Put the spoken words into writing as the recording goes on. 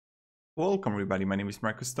Welcome everybody, my name is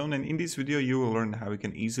Marcus Stone, and in this video you will learn how you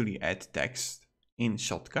can easily add text in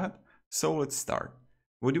Shotcut. So let's start.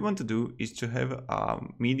 What you want to do is to have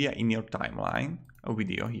media in your timeline, a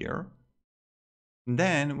video here.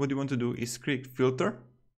 Then what you want to do is click filter,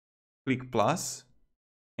 click plus,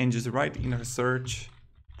 and just write in a search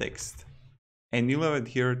text. And you'll have it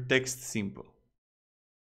here, text simple.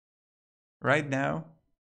 Right now,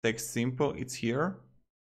 text simple, it's here.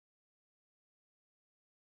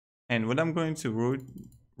 And what I'm going to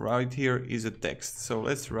write here is a text. So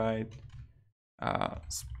let's write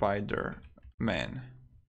Spider-Man.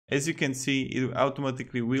 As you can see, it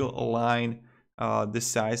automatically will align the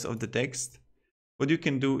size of the text. What you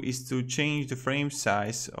can do is to change the frame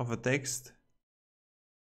size of a text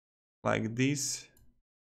like this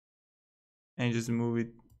and just move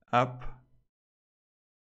it up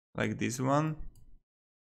like this one.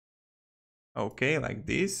 Okay, like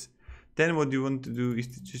this. Then what you want to do is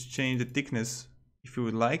to just change the thickness if you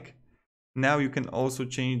would like. Now you can also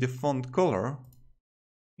change the font color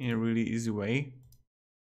in a really easy way.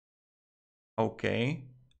 Okay,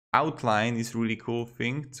 outline is really cool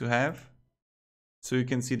thing to have. So you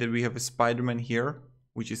can see that we have a Spider-Man here,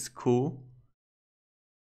 which is cool.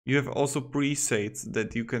 You have also presets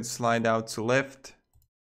that you can slide out to left.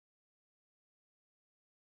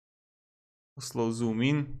 Slow zoom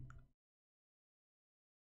in.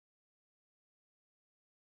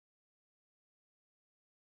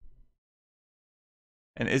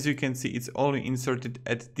 And as you can see, it's only inserted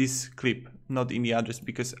at this clip, not in the others,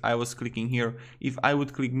 because I was clicking here. If I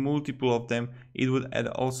would click multiple of them, it would add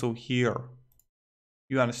also here.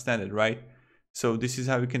 You understand it, right? So this is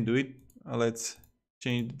how we can do it. Let's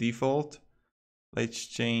change the default. Let's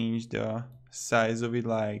change the size of it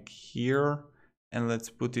like here, and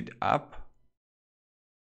let's put it up.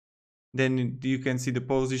 Then you can see the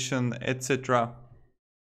position, etc.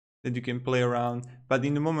 that you can play around. But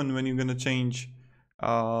in the moment when you're gonna change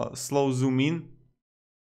slow zoom in,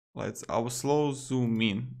 I'll slow zoom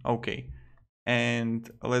in. Okay, and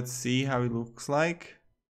let's see how it looks like.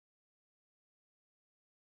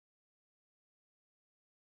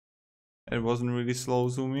 It wasn't really slow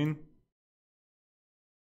zoom in.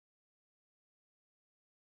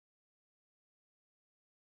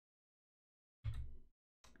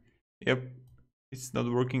 Yep, it's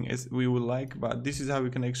not working as we would like, but this is how we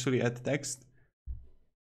can actually add text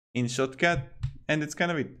in Shotcut. And it's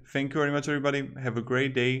kind of it. Thank you very much everybody. Have a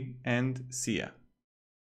great day and see ya.